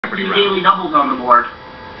Jeopardy round. Daily doubles on the board.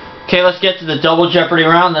 Okay, let's get to the Double Jeopardy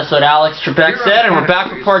round. That's what Alex Trebek said, and we're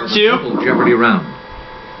back for part 2. Double Jeopardy round.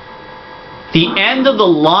 The end of the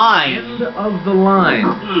line. End of the line.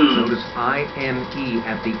 Notice I-N-E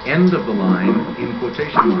at the end of the line in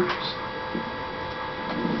quotation marks.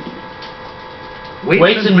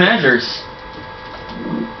 Weights and measures.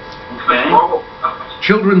 Okay.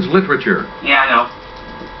 Children's literature. Yeah, I know.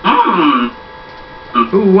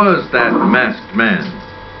 Who was that masked man?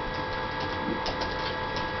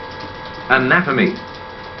 Anatomy.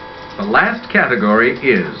 The last category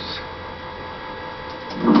is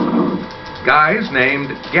guys named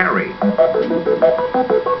Gary.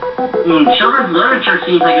 Children's literature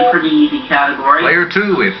seems like a pretty easy category. Player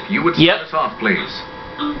 2, if you would start us off, please.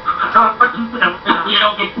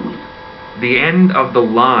 The end of the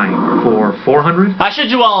line for 400. I should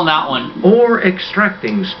do well on that one. Or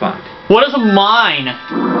extracting spot. What is a mine?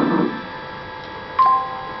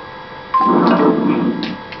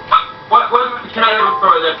 Can I look for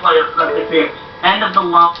that player? End of the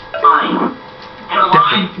line.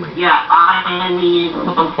 Definitely. Yeah, I-N-E.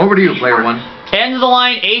 Over to you, player 1. End of the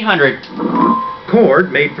line, 800.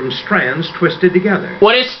 Cord made from strands twisted together.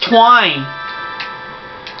 What is twine?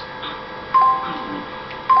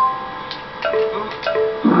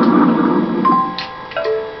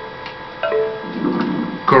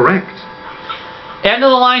 Correct. End of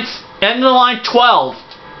the line, 12.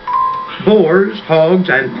 Boars, hogs,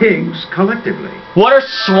 and pigs collectively. What are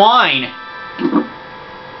swine?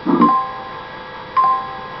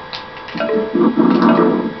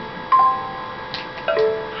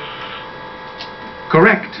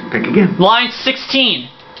 Correct. Pick again. Line 16.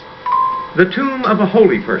 The tomb of a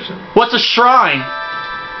holy person. What's a shrine?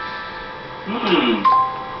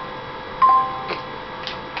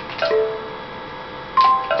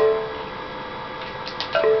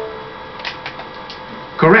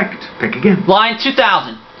 Correct. Pick again. Line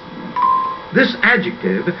 2000. This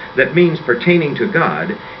adjective that means pertaining to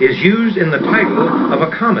God is used in the title of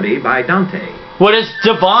a comedy by Dante. What is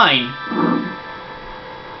divine?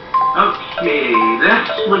 Okay, this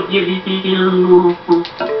would give you 8,000.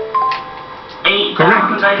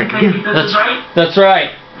 Correct. Pick again. That's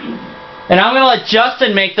right. And I'm going to let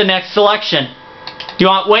Justin make the next selection. Do you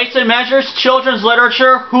want weights and measures, children's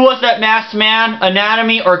literature, who was that masked man,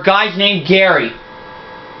 anatomy, or guys named Gary?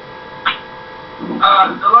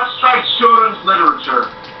 Let's try children's literature.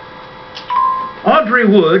 Audrey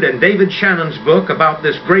Wood and David Shannon's book about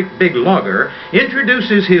this great big logger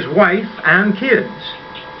introduces his wife and kids.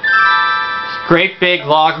 Great big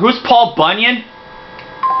logger. Who's Paul Bunyan?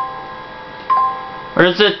 Or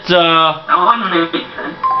is it, That wouldn't make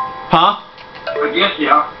sense. Huh? I guess,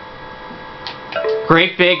 yeah.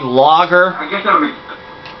 Great big logger. I guess that would make sense.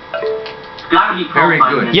 It's gotta be Paul Very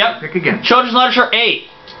Bunyan. good. Yep. Pick again. Children's literature 8.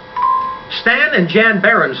 Stan and Jan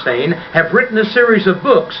Berenstain have written a series of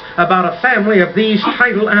books about a family of these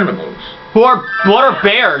title animals. What are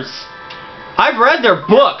bears? I've read their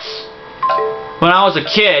books when I was a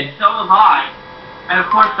kid. So have I. And of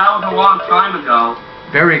course, that was a long time ago.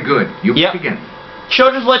 Very good. You pick again.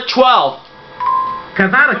 Children's lit 12.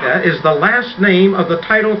 Kavatka is the last name of the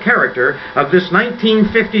title character of this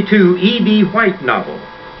 1952 E.B. White novel.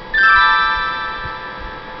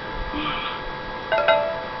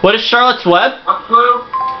 What is Charlotte's Web? What clue?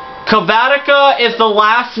 Kavatka is the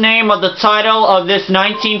last name of the title of this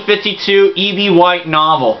 1952 E.B. White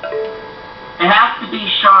novel. It has to be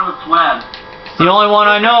Charlotte's Web. It's the only one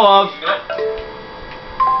I know of.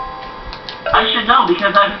 I should know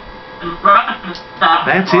because I've read that.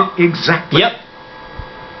 That's it, exactly. Yep.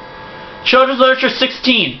 Children's literature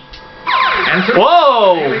 16. Answer.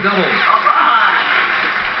 Whoa! Daily double. Alright!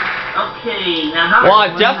 Okay, now how Well,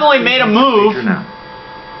 I've definitely made a move.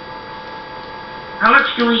 How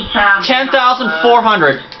much do we have?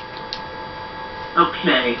 10,400.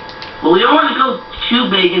 Okay. Well, we don't want to go too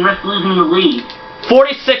big and risk losing the lead.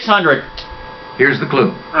 4,600. Here's the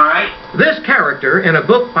clue. Alright? This character in a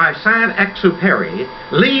book by Saint-Exupéry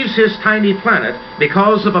leaves his tiny planet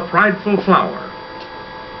because of a prideful flower.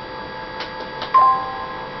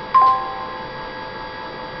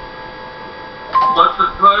 What's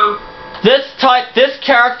the clue? This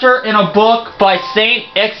character in a book by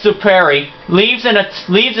Saint-Exupéry leaves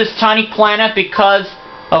his tiny planet because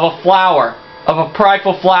of a flower, of a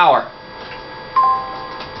prideful flower.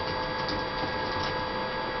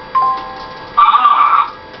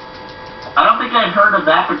 I don't think I've heard of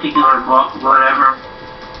that particular book, whatever.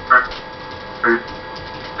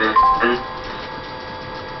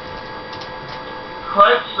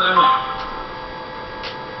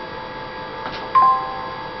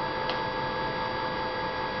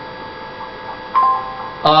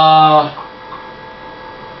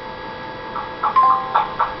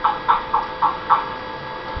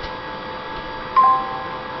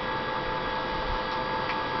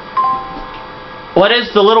 What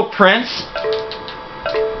is The Little Prince?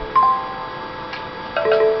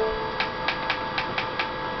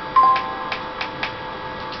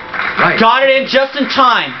 Right. Got it in just in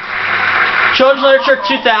time. Children's Literature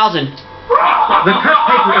 2000. The cut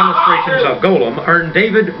paper illustrations of Golem earned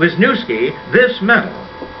David Wisniewski this medal.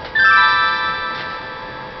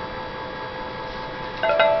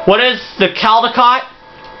 What is the Caldecott?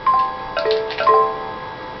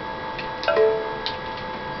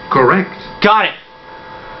 Correct. Got it.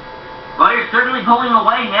 Well, you're certainly pulling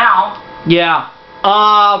away now. Yeah.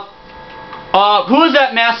 Who is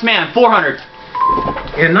that masked man? 400.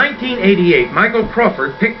 In 1988, Michael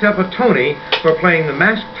Crawford picked up a Tony for playing the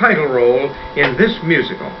masked title role in this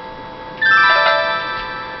musical.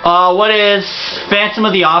 What is Phantom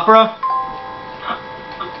of the Opera?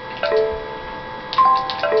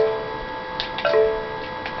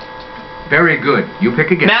 Very good. You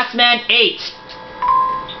pick again. Masked Man 8.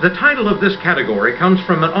 The title of this category comes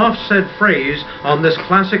from an oft-said phrase on this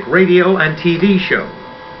classic radio and TV show.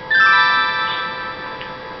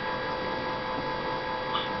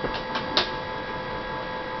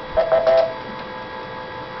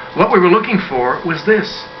 What we were looking for was this.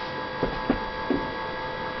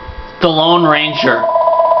 The Lone Ranger.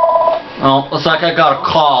 Oh, looks like I got a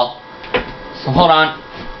call. So hold on.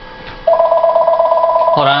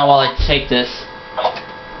 Hold on while I take this.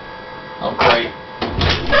 Oh, great.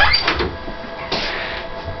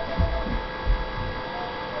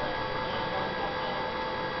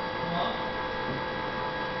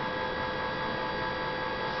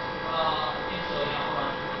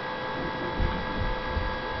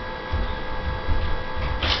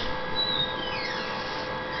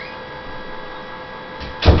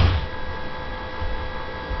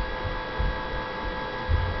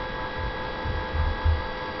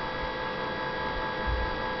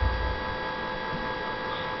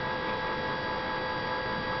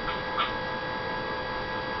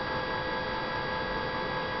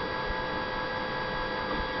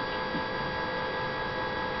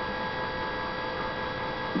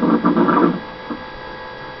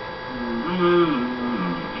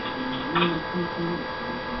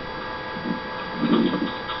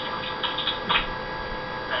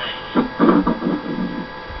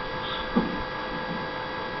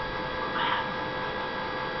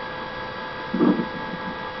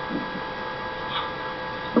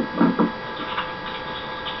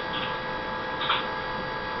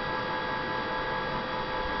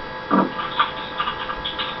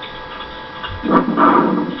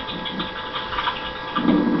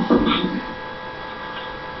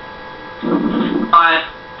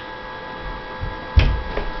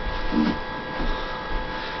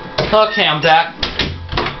 Okay, I'm back.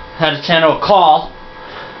 Had to attend to a call.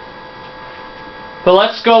 But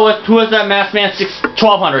let's go with who is that masked man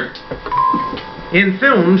 1200. In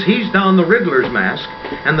films, he's donned the Riddler's mask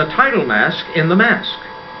and the title mask in The Mask.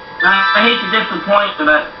 I hate to disappoint you,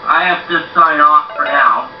 but I have to sign off for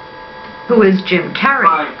now. Who is Jim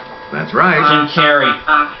Carrey? That's right. Jim Carrey.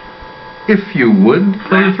 If you would,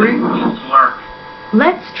 player 3. Work.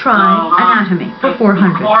 Let's try anatomy for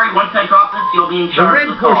 400. Corey, once I drop this, you'll be in The charge red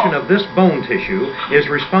of the call. portion of this bone tissue is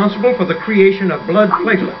responsible for the creation of blood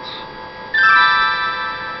platelets.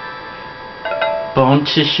 Bone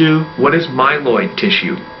tissue? What is myeloid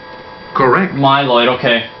tissue? Correct. Myeloid,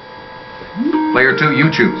 okay. Player 2, you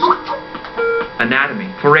choose. Anatomy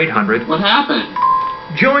for 800. What happened?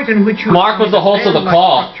 Joint in which you Mark was the host of the band-like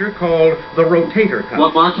call. structure called the rotator cuff.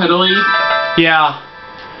 What, Mark had to leave? Yeah.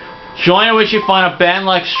 Joint in which you find a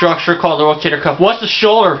band-like structure called the rotator cuff. What's the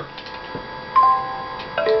shoulder?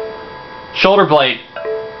 Shoulder blade.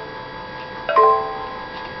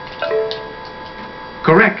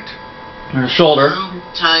 Correct. Or shoulder.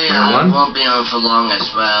 I'll tell you, I won't be on for long as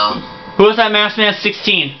well. Who is that masked man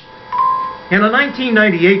 16? In a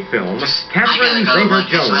 1998 film, Catherine gotta go to work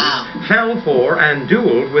as Zeta-Jones well. fell for and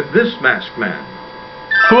dueled with this masked man.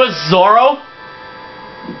 Who is Zorro?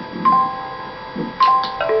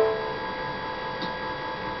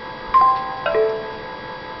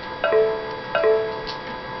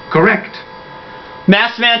 Correct.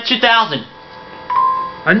 Masked Man 2000.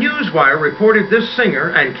 A newswire reported this singer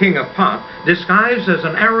and king of pop disguised as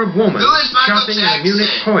an Arab woman Who is Michael shopping in a Munich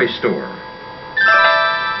Jackson? toy store.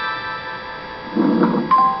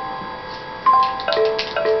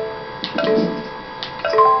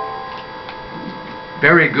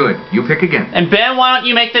 Very good. You pick again. And Ben, why don't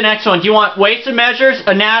you make the next one? Do you want weights and measures,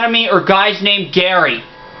 anatomy, or guys named Gary?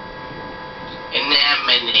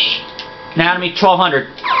 Inanimate. Anatomy 1200.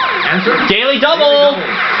 Answer? Daily double!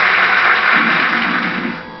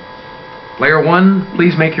 Player 1,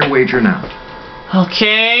 please make your wager now.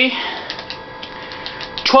 Okay.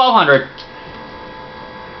 1200.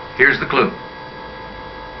 Here's the clue.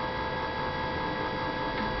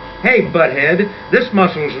 Hey, butthead, this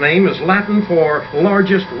muscle's name is Latin for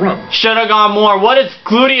largest rump. Should have gone more. What is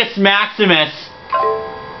gluteus maximus?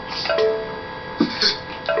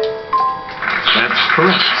 That's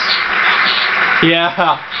correct.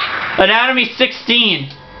 Yeah. Anatomy 16.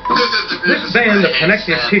 This band of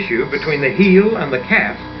connective tissue between the heel and the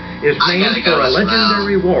calf is named for a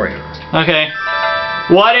legendary warrior. Okay.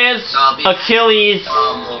 What is Achilles?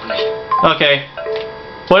 Okay.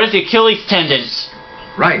 What is the Achilles tendon?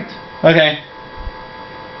 Right. Okay.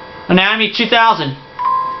 Anatomy 2000.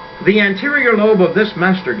 The anterior lobe of this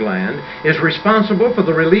master gland is responsible for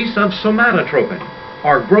the release of somatotropin,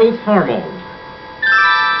 or growth hormone.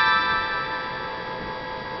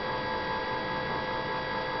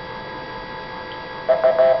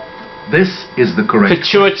 This is the correct.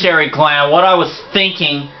 Pituitary gland. What I was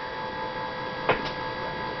thinking.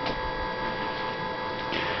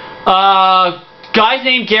 Guy's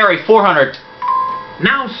named Gary. 400.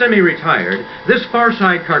 Now semi-retired, this Far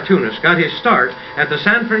Side cartoonist got his start at the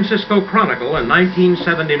San Francisco Chronicle in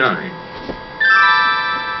 1979.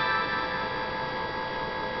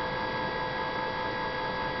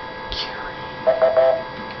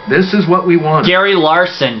 This is what we want. Gary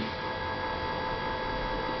Larson.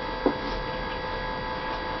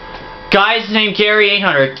 Guy's named Gary.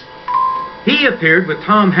 800. He appeared with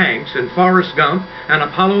Tom Hanks in Forrest Gump and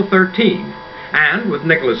Apollo 13, and with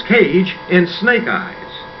Nicolas Cage in Snake Eyes.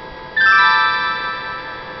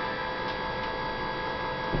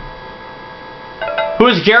 Who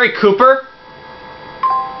is Gary Cooper?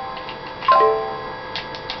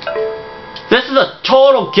 This is a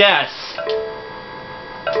total guess.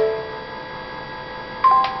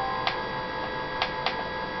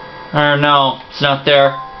 I don't know. It's not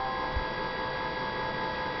there.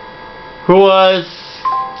 Who was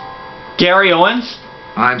Gary Owens?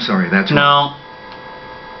 I'm sorry, that's wrong. No.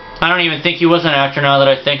 I don't even think he was an actor now that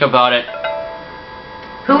I think about it.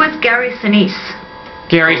 Who is Gary Sinise?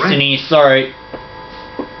 Gary Correct. Sinise, sorry.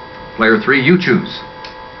 Player 3, you choose.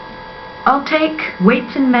 I'll take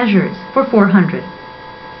weights and measures for 400.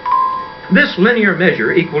 This linear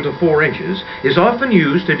measure, equal to 4 inches, is often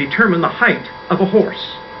used to determine the height of a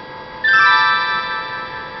horse.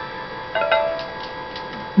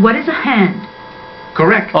 What is a hand?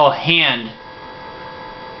 Correct. Oh, hand.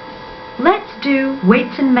 Let's do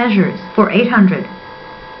weights and measures for 800.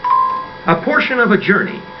 A portion of a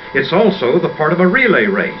journey. It's also the part of a relay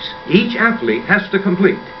race each athlete has to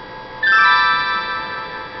complete.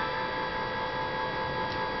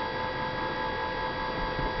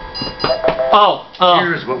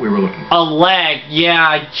 Here's what we were looking for. A leg. Yeah,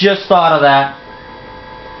 I just thought of that.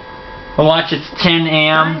 Well, watch, it's 10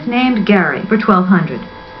 a.m. Guy's named Gary for 1200.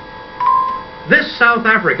 This South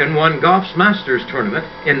African won golf's Masters tournament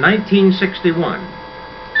in 1961.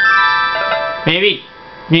 Maybe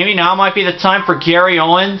now might be the time for Gary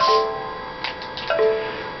Owens.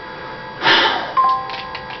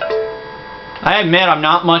 I admit I'm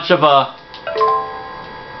not much of a...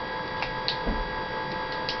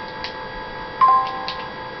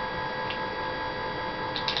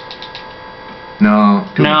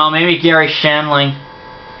 No, maybe Gary Shandling.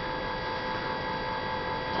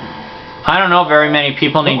 I don't know very many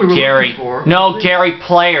people named Gary. No, Gary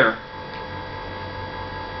Player.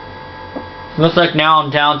 Looks like now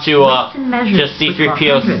I'm down to just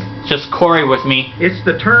C-3PO, just Corey with me. It's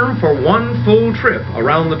the term for one full trip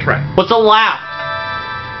around the track. What's a lap?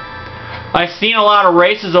 I've seen a lot of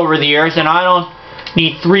races over the years, and I don't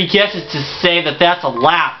need 3 guesses to say that that's a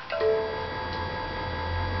lap.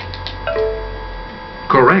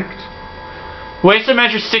 Correct. Weights and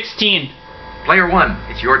measure 16. Player 1,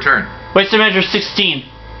 it's your turn. Weights and measure 16.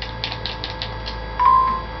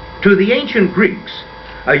 To the ancient Greeks,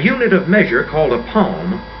 a unit of measure called a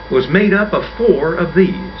palm was made up of 4 of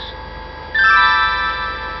these.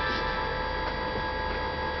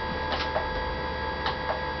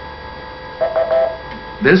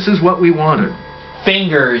 This is what we wanted.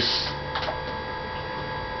 Fingers.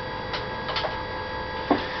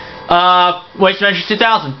 Weights and measure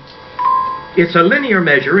 2000. It's a linear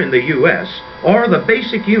measure in the U.S., or the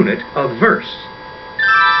basic unit of verse.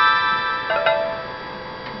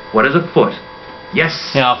 What is a foot?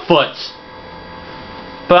 Yes. Yeah, foot.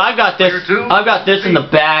 But I've got this. Player 2, I've got this in the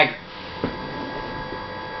bag.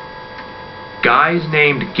 Guy's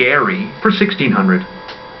named Gary for 1600.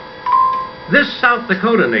 This South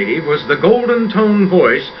Dakota native was the golden tone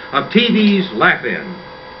voice of TV's Laugh-In.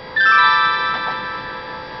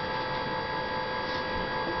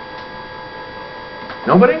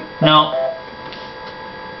 Nobody? No.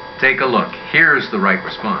 Take a look. Here's the right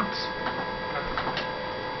response.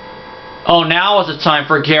 Oh, now is the time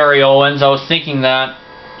for Gary Owens. I was thinking that.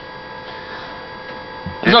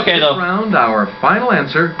 It's okay, though. Round, our final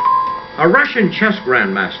answer. A Russian chess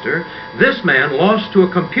grandmaster, this man lost to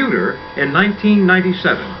a computer in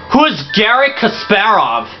 1997. Who is Gary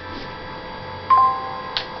Kasparov?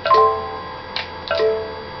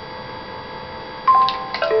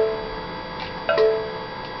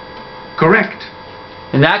 Correct.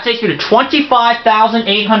 And that takes me to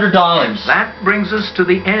 $25,800. That brings us to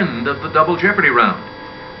the end of the Double Jeopardy round.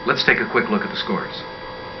 Let's take a quick look at the scores.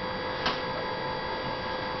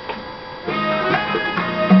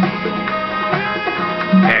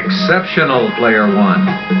 Exceptional, player 1.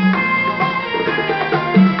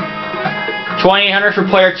 2,800 for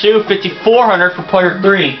player 2, 5,400 for player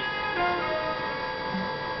 3.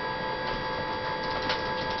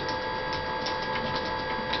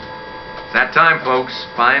 That time, folks.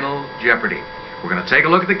 Final Jeopardy. We're going to take a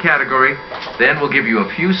look at the category, then we'll give you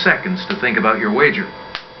a few seconds to think about your wager.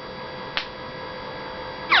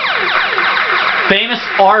 Famous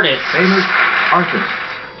artists. Famous artists.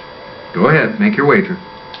 Go ahead, make your wager.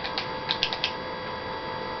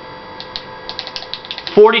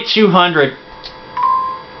 4,200.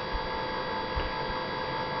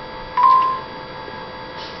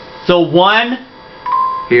 So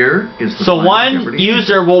Here is the final one Jeopardy.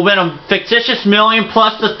 user will win a fictitious million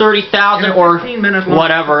plus the 30,000 or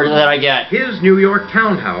whatever that I get. His New York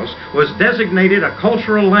townhouse was designated a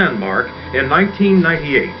cultural landmark in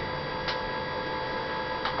 1998.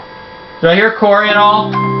 Do I hear Corey at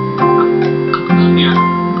all? Yeah.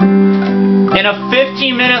 In a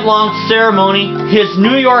 15-minute long ceremony, his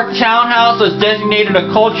New York townhouse was designated a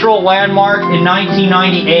cultural landmark in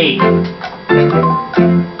 1998.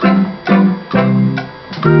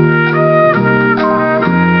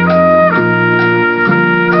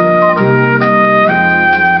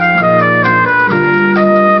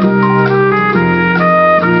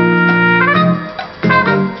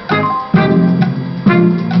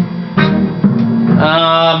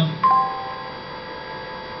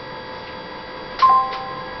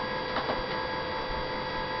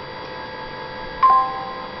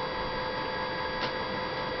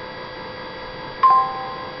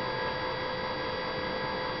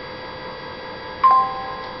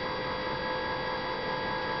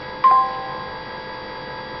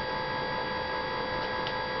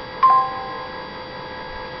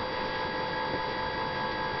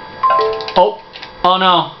 Oh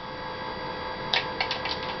no.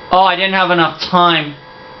 Oh, I didn't have enough time.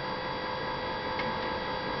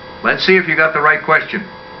 Let's see if you got the right question.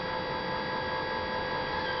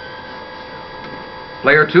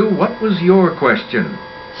 Player 2, what was your question?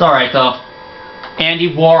 It's alright though.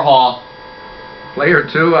 Andy Warhol. Player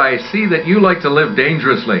 2, I see that you like to live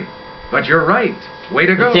dangerously. But you're right. Way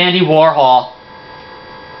to go. It's Andy Warhol.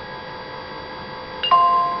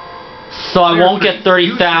 So I won't get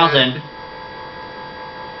 30,000.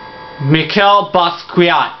 Mikhail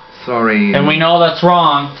Basquiat. Sorry. And we know that's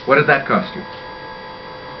wrong. What did that cost you?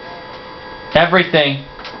 Everything.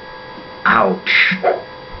 Ouch.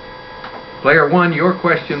 Player 1, your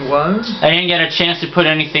question was? I didn't get a chance to put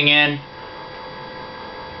anything in.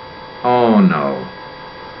 Oh no.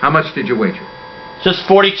 How much did you wager? Just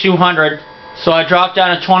 4,200. So I dropped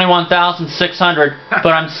down to 21,600. But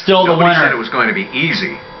I'm still the Nobody said it winner. was going to be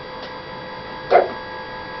easy.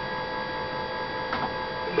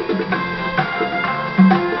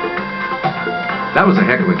 That was a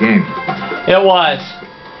heck of a game. It was.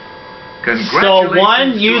 Congratulations. So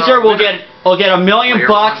one to user our will winner. get $1 million Player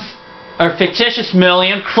bucks, or fictitious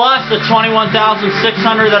million, plus the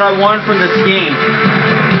 21,600 that I won from this game.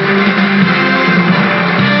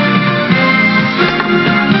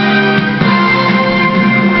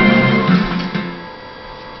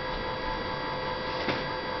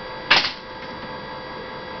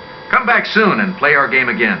 Come back soon and play our game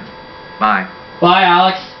again. Bye. Bye,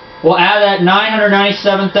 Alex. We'll add that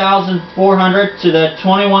 997,400 to the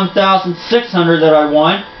 21,600 that I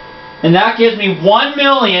won, and that gives me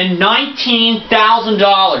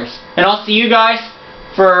 $1,019,000. And I'll see you guys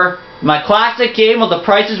for my classic game of The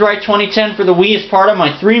Price is Right 2010 for the Wii as part of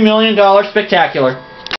my $3 million spectacular.